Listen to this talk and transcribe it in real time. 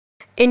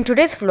In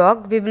today's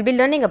vlog, we will be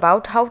learning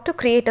about how to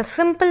create a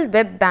simple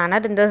web banner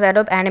in this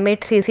Adobe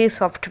Animate CC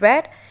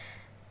software.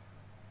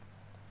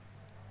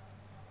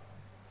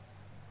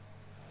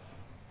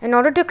 In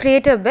order to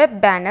create a web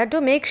banner,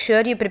 do make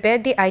sure you prepare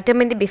the item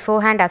in the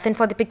beforehand, as in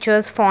for the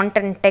pictures, font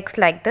and text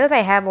like this.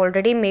 I have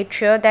already made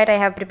sure that I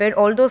have prepared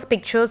all those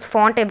pictures,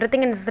 font,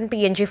 everything in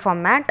PNG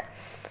format.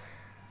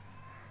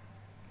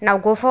 Now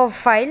go for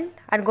File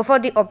and go for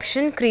the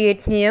option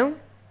Create New.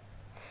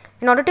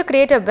 In order to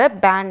create a web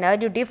banner,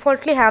 you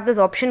defaultly have this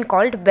option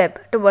called Web.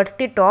 Towards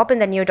the top in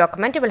the new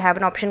document, you will have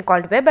an option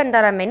called Web, and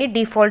there are many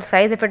default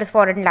size if it is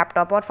for a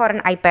laptop or for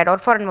an iPad or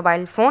for a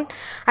mobile phone.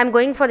 I am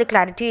going for the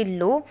clarity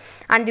low,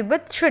 and the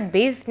width should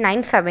be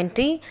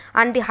 970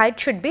 and the height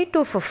should be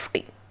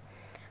 250.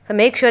 So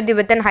make sure the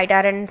width and height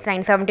are in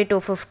 970,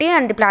 250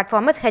 and the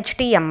platform is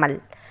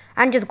HTML,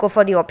 and just go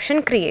for the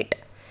option Create.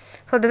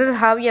 So this is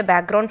how your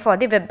background for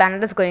the web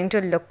banner is going to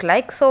look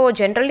like. So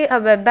generally a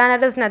web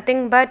banner is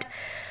nothing but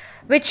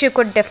which you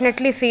could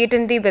definitely see it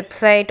in the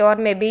website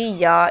or maybe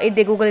in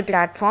the Google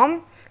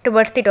platform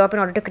towards the top in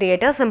order to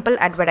create a simple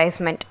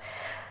advertisement.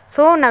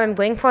 So now I'm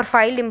going for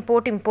File,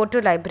 Import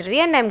to Library,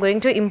 and I'm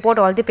going to import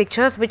all the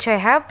pictures which I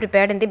have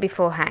prepared in the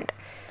beforehand.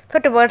 So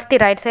towards the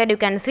right side you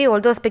can see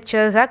all those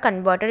pictures are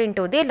converted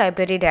into the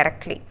library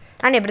directly,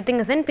 and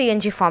everything is in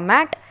PNG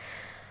format.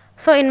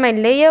 So in my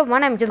layer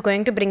 1 I'm just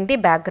going to bring the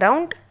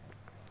background,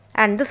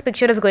 and this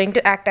picture is going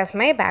to act as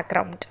my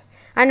background.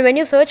 And when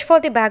you search for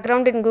the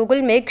background in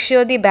Google, make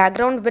sure the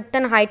background width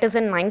and height is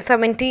in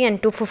 970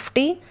 and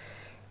 250.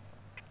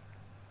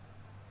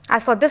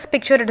 As for this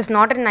picture, it is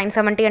not in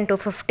 970 and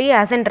 250,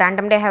 as in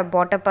randomly I have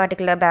bought a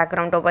particular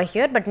background over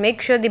here, but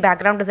make sure the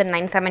background is in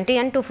 970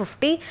 and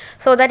 250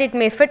 so that it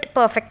may fit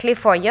perfectly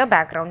for your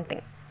background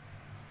thing.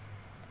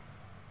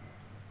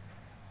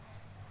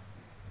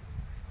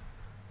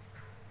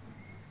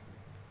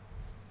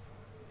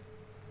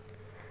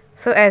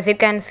 So as you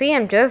can see,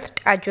 I'm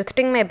just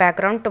adjusting my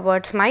background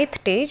towards my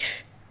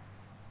stage.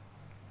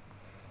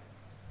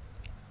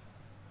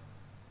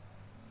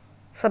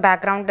 So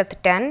background is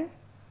 10.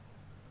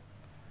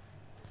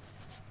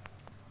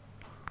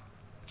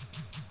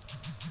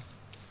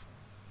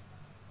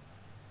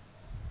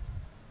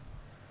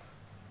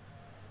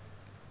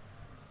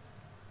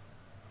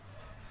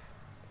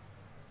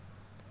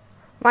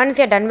 Once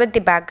you're done with the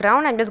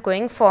background, I'm just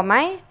going for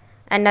my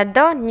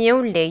another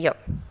new layer.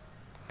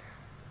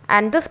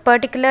 And this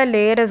particular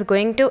layer is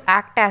going to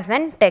act as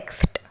an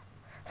text.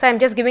 So I'm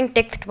just giving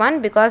text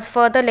 1 because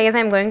further layers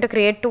I'm going to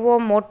create 2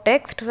 or more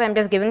text. So I'm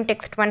just giving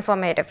text 1 for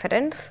my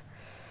reference.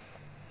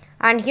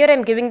 And here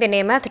I'm giving the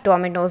name as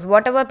Dominoes.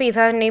 Whatever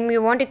pizza name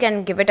you want, you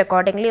can give it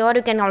accordingly, or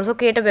you can also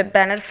create a web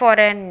banner for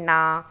an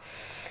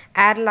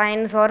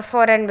airlines or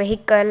for an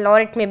vehicle,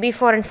 or it may be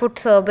for a food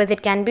service.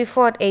 It can be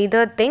for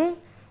either thing.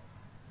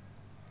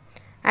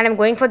 And I'm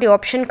going for the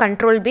option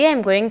Control B.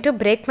 I'm going to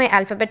break my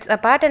alphabets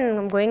apart, and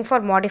I'm going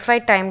for Modify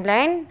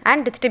Timeline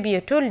and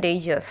Distribute to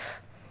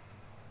Layers.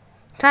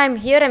 So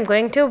I'm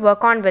going to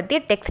work on with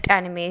the text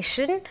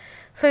animation.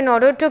 So in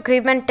order to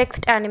create an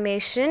text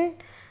animation,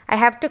 I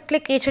have to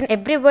click each and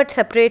every word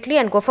separately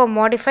and go for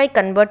Modify,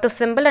 Convert to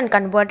Symbol, and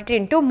convert it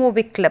into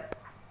Movie Clip.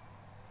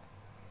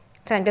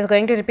 So I'm just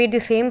going to repeat the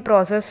same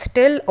process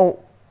till O.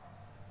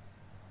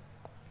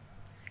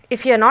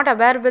 If you are not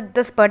aware with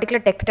this particular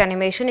text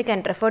animation, you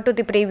can refer to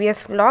the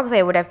previous vlogs.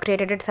 I would have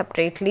created it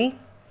separately.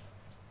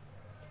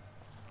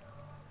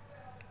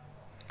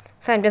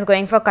 So I'm just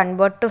going for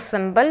Convert to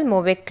Symbol,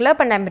 Movie Clip,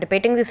 and I'm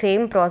repeating the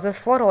same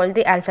process for all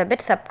the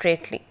alphabets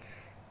separately.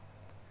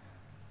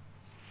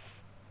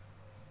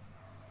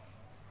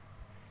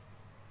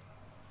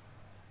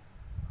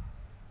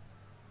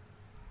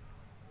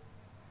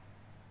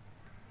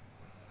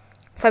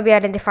 So we are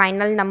in the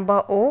final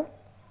number O.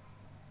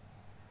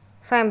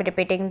 So I am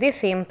repeating the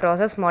same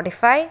process,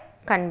 Modify,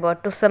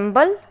 Convert to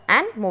Symbol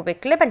and Movie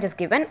Clip, and just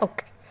give an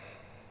OK.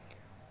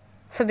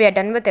 So we are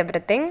done with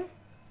everything.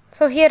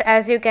 So here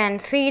as you can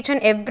see, each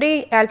and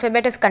every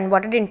alphabet is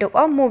converted into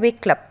a movie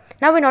clip.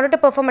 Now in order to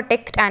perform a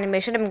text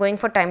animation, I am going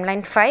for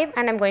timeline 5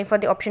 and I am going for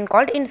the option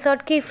called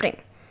Insert Keyframe.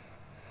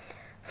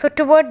 So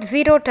towards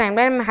 0 timeline,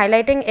 I am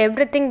highlighting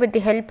everything with the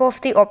help of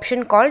the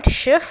option called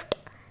Shift.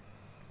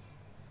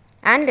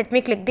 And let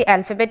me click the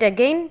alphabet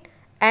again.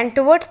 And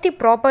towards the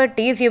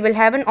properties, you will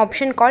have an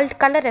option called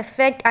Color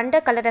Effect. Under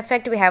Color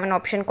Effect, we have an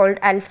option called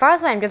Alpha.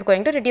 So I am just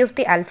going to reduce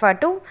the alpha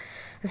to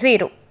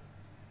 0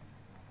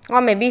 or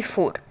maybe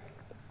 4.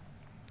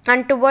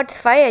 And towards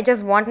 5, I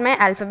just want my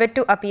alphabet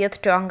to appear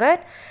stronger.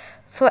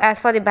 So as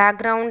for the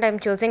background, I am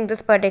choosing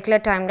this particular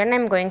timeline. I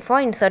am going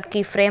for Insert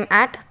Keyframe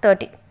at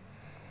 30.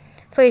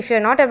 So if you are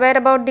not aware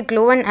about the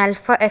glow and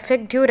alpha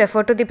effect, do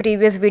refer to the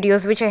previous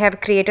videos which I have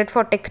created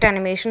for text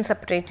animation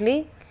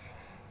separately.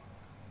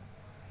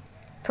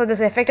 So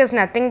this effect is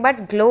nothing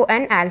but glow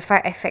and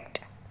alpha effect,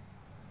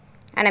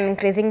 and I am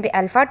increasing the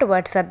alpha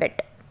towards a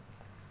bit.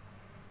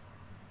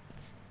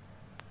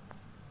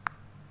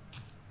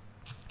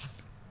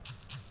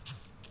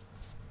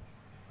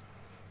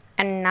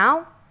 And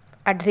now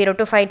at 0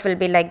 to 5 it will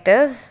be like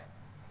this.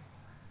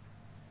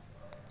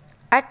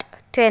 At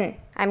 10,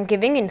 I'm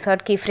giving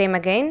insert keyframe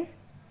again.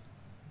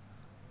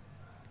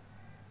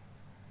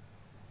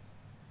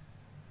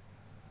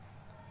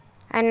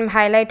 And I'm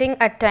highlighting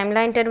at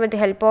timeline 10 with the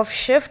help of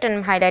shift, and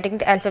I'm highlighting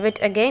the alphabet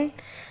again,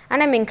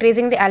 and I'm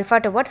increasing the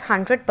alpha towards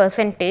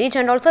 100%.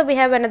 And also we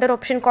have another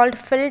option called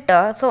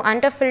filter. So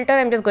under filter,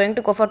 I'm just going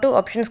to go for two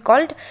options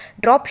called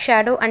drop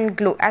shadow and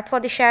glow. As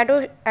for the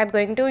shadow, I'm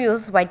going to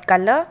use white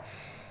color,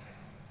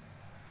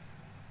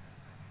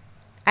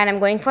 and I'm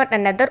going for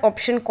another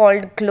option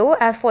called glow.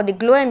 As for the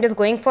glow, I'm just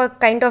going for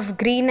kind of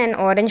green and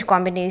orange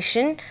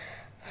combination.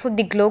 So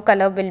the glow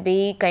color will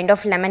be kind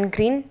of lemon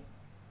green.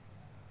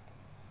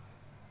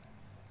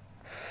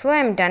 So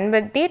I'm done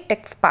with the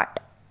text part.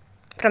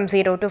 From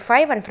 0 to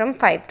 5 and from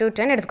 5 to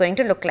 10, it's going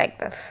to look like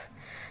this.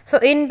 So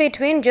in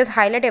between, just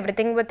highlight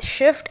everything with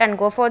shift and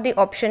go for the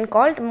option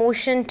called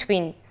motion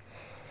tween.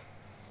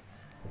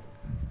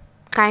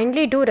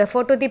 Kindly do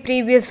refer to the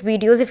previous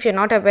videos if you're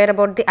not aware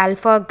about the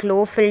alpha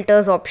glow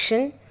filters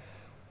option.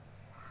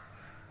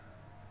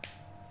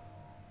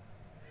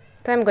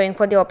 So I'm going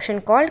for the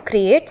option called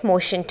create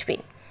motion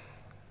tween.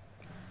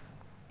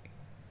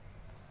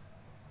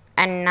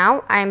 And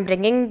now I am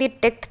bringing the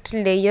text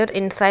layer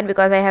inside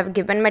because I have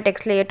given my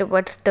text layer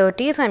towards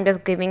 30. So I'm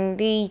just giving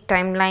the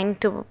timeline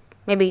to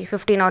maybe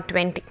 15 or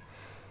 20.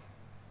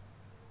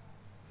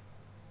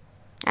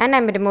 And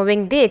I'm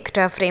removing the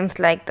extra frames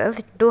like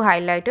this. Do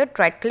highlight it,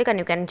 right click, and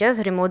you can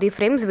just remove the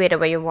frames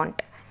wherever you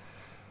want.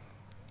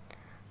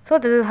 So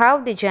this is how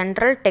the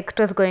general text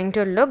is going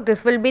to look.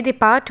 This will be the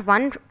part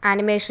 1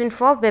 animation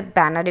for web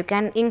banner. You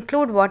can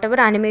include whatever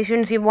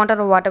animations you want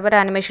or whatever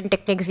animation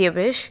techniques you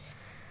wish.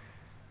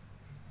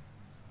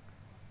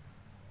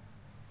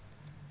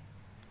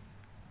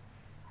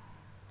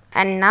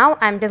 And now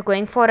I'm just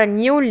going for a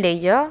new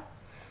layer,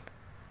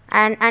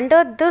 and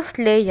under this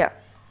layer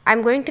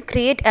I'm going to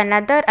create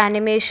another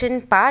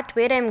animation part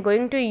where I'm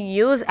going to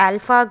use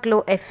alpha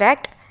glow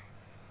effect.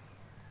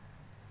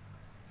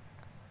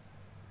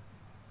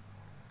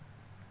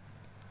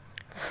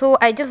 So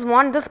I just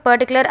want this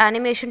particular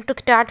animation to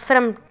start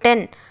from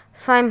 10.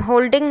 So I'm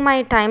holding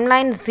my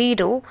timeline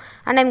 0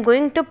 and I'm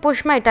going to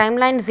push my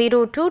timeline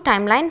 0 to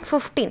timeline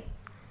 15.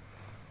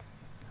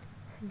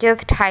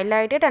 Just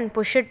highlight it and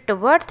push it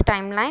towards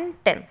timeline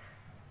 10.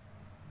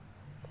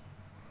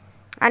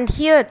 And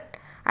here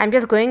I'm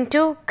just going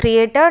to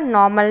create a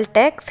normal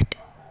text.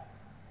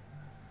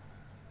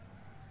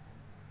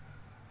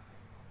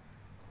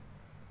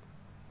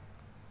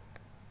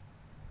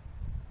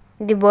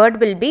 The word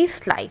will be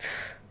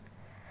slice.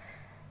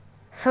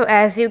 So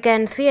as you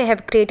can see, I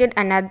have created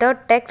another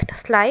text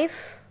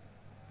slice.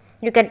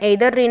 You can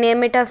either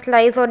rename it as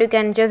slice or you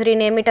can just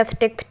rename it as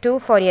text 2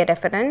 for your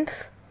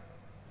reference.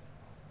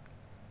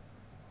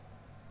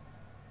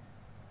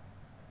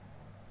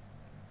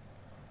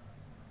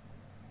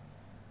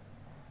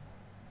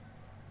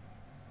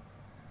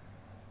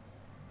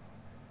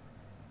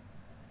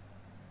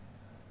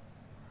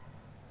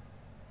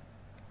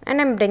 And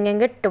I'm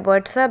bringing it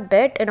towards a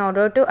bit in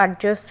order to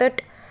adjust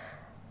it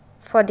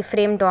for the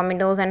frame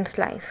dominoes and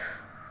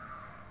slice.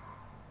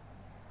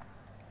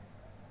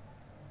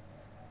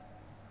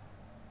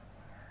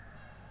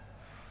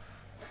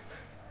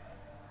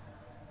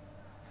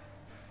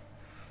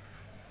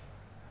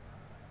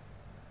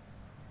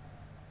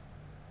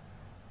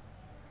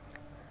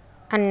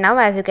 And now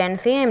as you can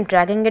see, I'm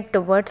dragging it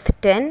towards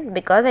 10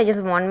 because I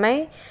just want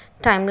my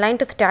timeline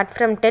to start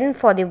from 10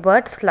 for the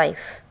word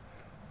slice.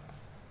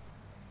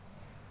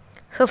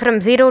 So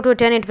from 0 to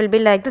 10 it will be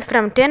like this.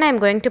 From 10 I am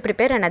going to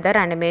prepare another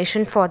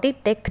animation for the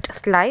text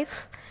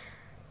slice.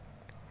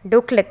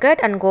 Do click it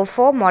and go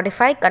for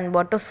modify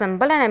convert to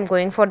symbol, and I am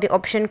going for the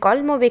option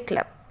called movie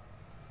clip.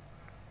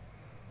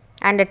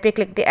 And let me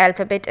click the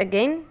alphabet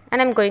again, and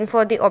I am going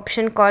for the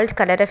option called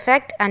color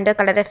effect. Under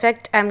color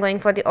effect I am going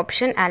for the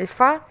option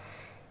alpha.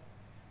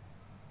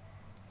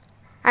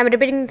 I am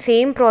repeating the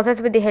same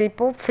process with the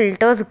help of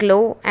filters,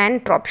 glow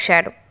and drop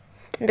shadow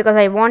because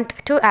I want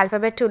two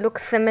alphabet to look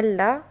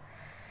similar.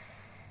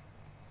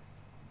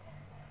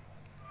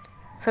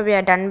 So we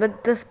are done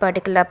with this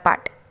particular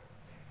part.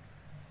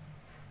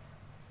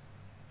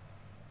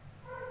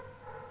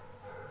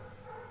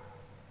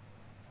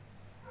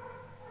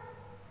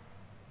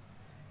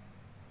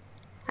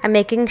 I'm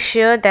making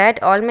sure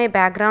that all my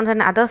backgrounds and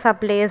other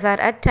sub layers are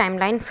at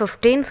timeline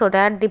 15 so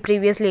that the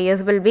previous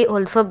layers will be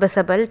also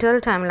visible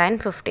till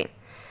timeline 15.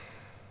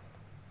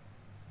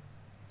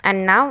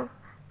 And now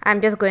I'm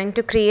just going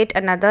to create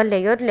another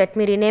layer. Let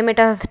me rename it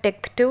as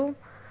text 2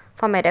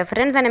 for my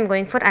reference, and I'm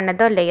going for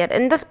another layer.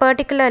 In this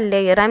particular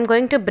layer I'm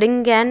going to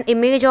bring an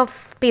image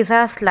of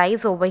pizza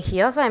slice over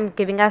here. So I'm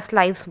giving a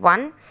slice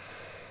 1,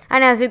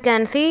 and as you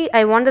can see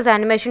I want this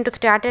animation to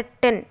start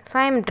at 10, so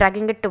I'm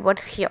dragging it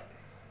towards here.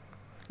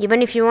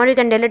 Even if you want, you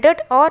can delete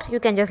it or you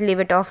can just leave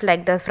it off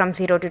like this from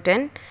 0 to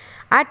 10.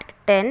 At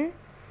 10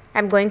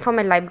 I'm going for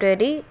my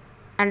library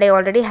and I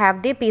already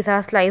have the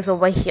pizza slice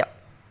over here.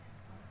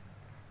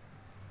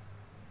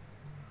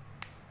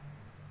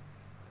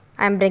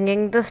 I'm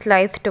bringing the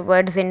slice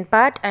towards in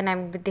part, and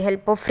I'm with the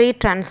help of free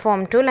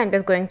transform tool, I'm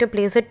just going to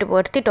place it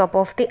towards the top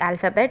of the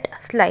alphabet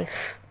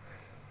slice.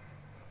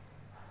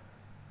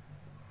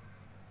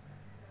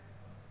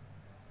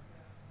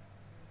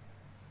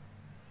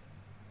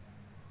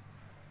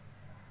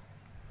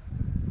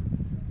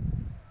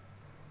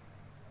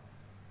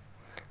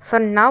 So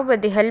now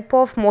with the help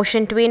of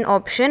motion tween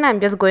option, I'm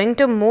just going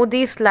to move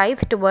the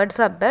slice towards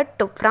a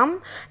bit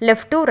from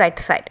left to right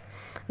side.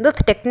 This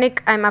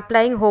technique I'm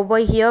applying over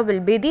here will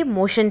be the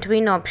motion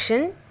tween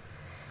option.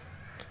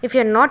 If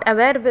you're not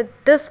aware with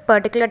this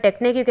particular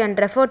technique, you can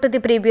refer to the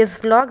previous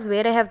vlogs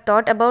where I have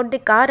taught about the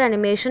car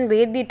animation,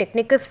 where the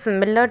technique is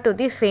similar to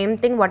the same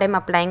thing what I'm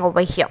applying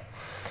over here.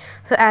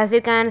 So as you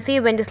can see,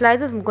 when the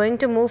slice is going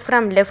to move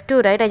from left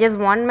to right, I just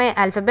want my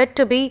alphabet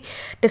to be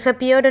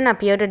disappeared and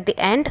appeared at the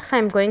end. So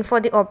I'm going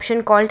for the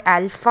option called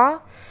alpha,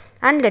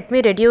 and let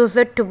me reduce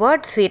it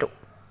towards 0.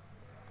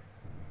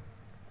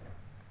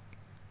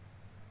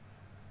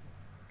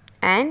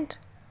 And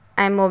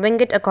I'm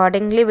moving it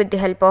accordingly with the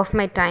help of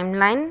my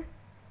timeline.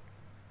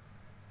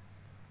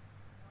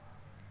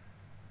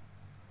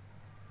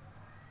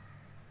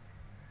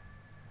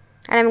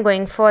 And I'm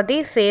going for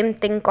the same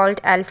thing called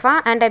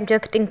alpha, and I'm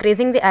just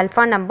increasing the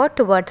alpha number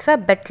towards a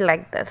bit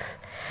like this.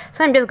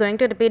 So I'm just going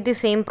to repeat the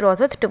same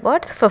process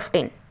towards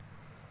 15.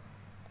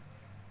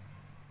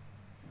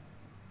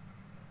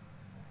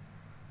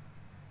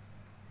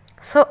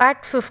 So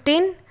at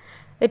 15,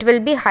 it will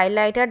be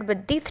highlighted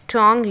with the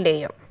strong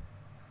layer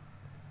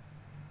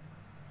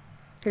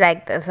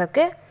like this,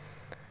 okay?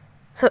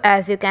 So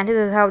as you can see,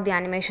 this is how the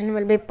animation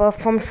will be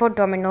performed for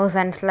dominoes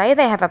and slice.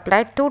 I have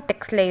applied 2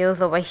 text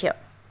layers over here.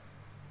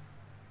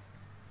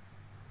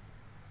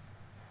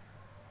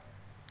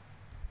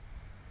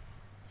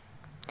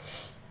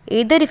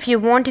 Either if you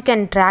want, you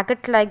can drag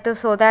it like this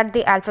so that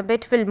the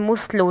alphabet will move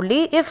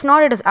slowly. If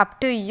not, it is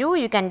up to you.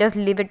 You can just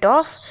leave it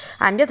off.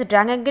 I'm just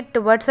dragging it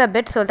towards a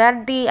bit so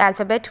that the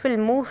alphabet will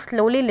move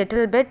slowly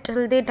little bit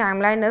till the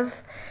timeline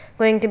is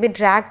going to be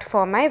dragged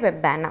for my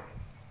web banner.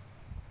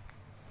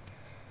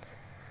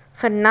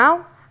 So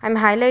now I'm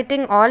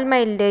highlighting all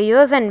my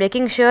layers and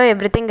making sure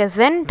everything is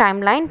in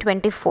timeline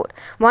 24.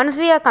 Once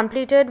you are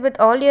completed with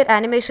all your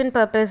animation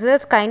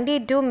purposes, kindly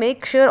do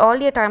make sure all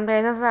your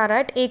timelines are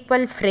at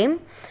equal frame,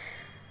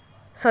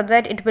 so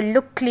that it will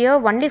look clear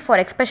only for,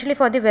 especially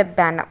for the web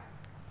banner.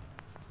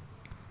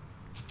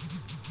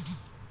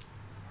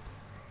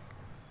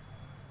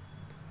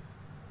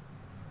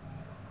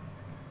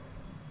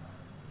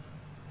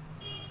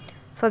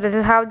 So this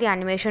is how the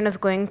animation is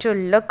going to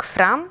look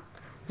from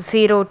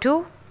 0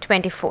 to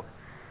 24.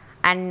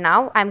 And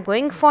now I'm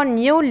going for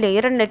new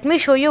layer, and let me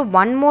show you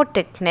one more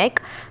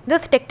technique.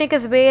 This technique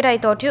is where I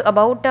taught you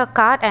about the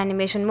car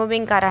animation,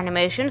 moving car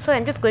animation. So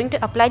I'm just going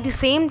to apply the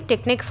same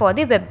technique for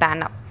the web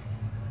banner.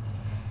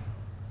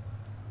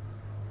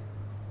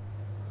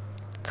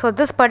 So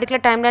this particular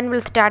timeline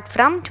will start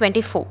from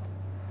 24.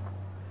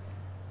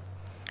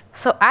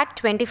 So at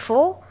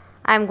 24,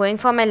 I am going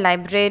for my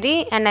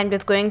library, and I am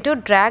just going to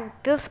drag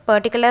this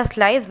particular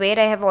slice where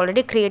I have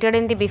already created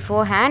in the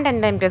beforehand,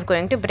 and I am just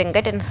going to bring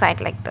it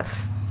inside like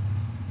this.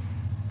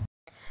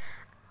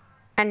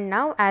 And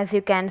now as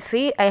you can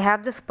see, I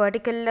have this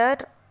particular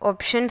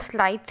option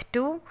slice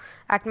 2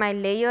 at my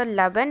layer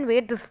 11,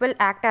 where this will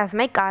act as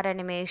my car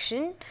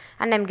animation,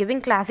 and I'm giving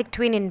classic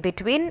tween in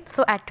between.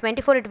 So at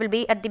 24 it will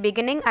be at the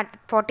beginning, at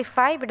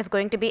 45 it is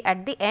going to be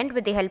at the end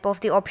with the help of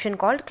the option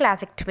called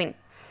classic tween.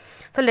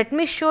 So let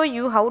me show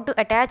you how to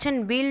attach a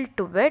wheel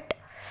to it.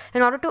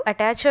 In order to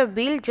attach a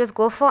wheel, just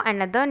go for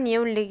another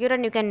new layer,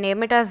 and you can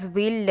name it as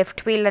wheel,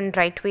 left wheel and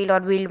right wheel, or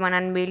wheel 1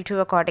 and wheel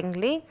 2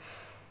 accordingly.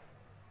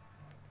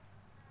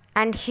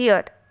 And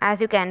here,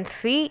 as you can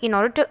see, in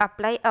order to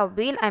apply a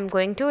wheel, I am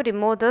going to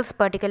remove this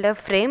particular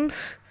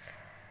frames,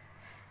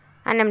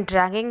 and I am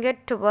dragging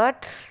it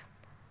towards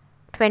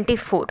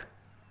 24,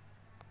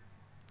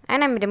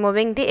 and I am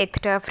removing the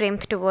extra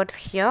frames towards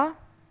here.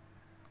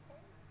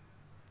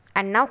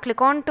 And now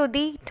click on to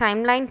the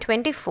timeline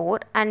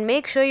 24 and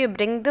make sure you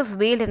bring this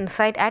wheel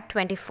inside at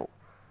 24.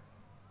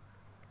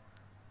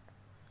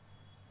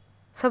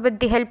 So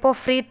with the help of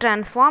free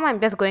transform, I am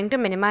just going to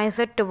minimize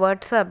it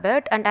towards a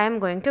bit, and I am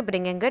going to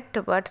bringing it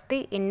towards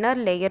the inner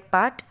layer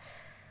part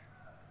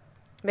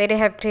where I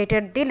have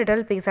created the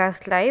little pizza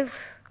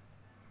slice.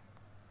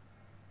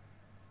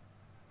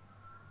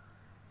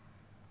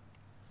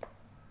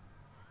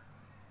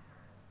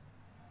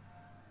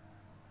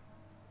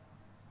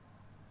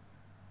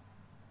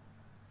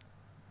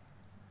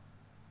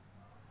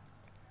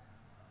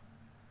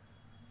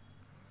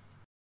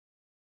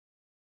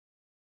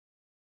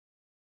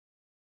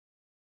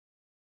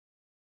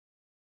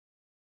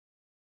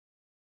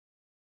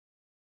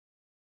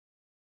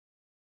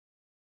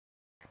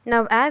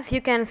 Now as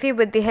you can see,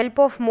 with the help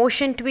of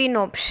motion tween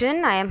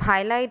option, I am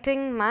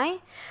highlighting my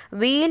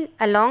wheel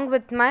along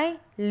with my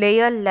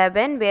layer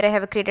 11 where I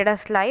have created a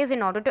slice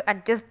in order to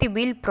adjust the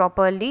wheel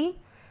properly.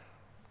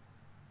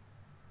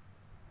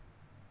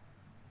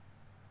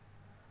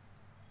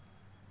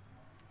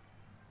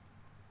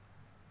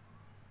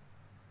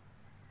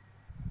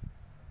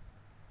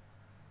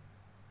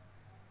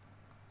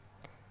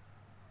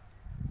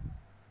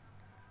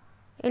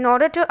 In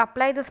order to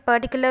apply this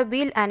particular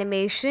wheel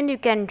animation, you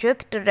can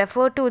just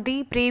refer to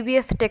the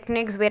previous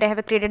techniques where I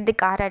have created the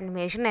car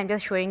animation. I am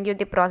just showing you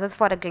the process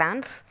for a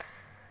glance.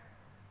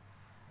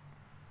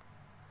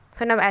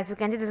 So now as you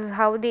can see, this is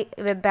how the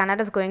web banner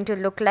is going to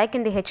look like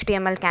in the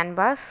HTML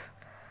canvas.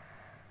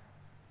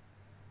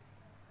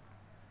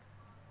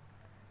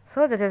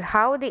 So this is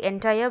how the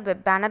entire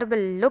web banner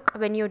will look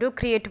when you do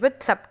create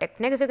with sub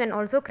techniques. You can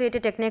also create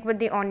a technique with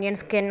the onion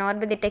skin or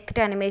with the text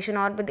animation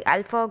or with the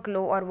alpha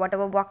glow or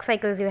whatever walk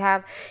cycles you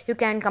have. You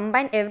can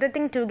combine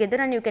everything together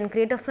and you can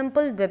create a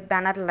simple web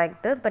banner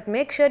like this. But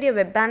make sure your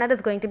web banner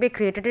is going to be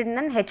created in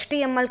an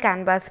HTML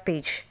canvas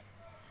page.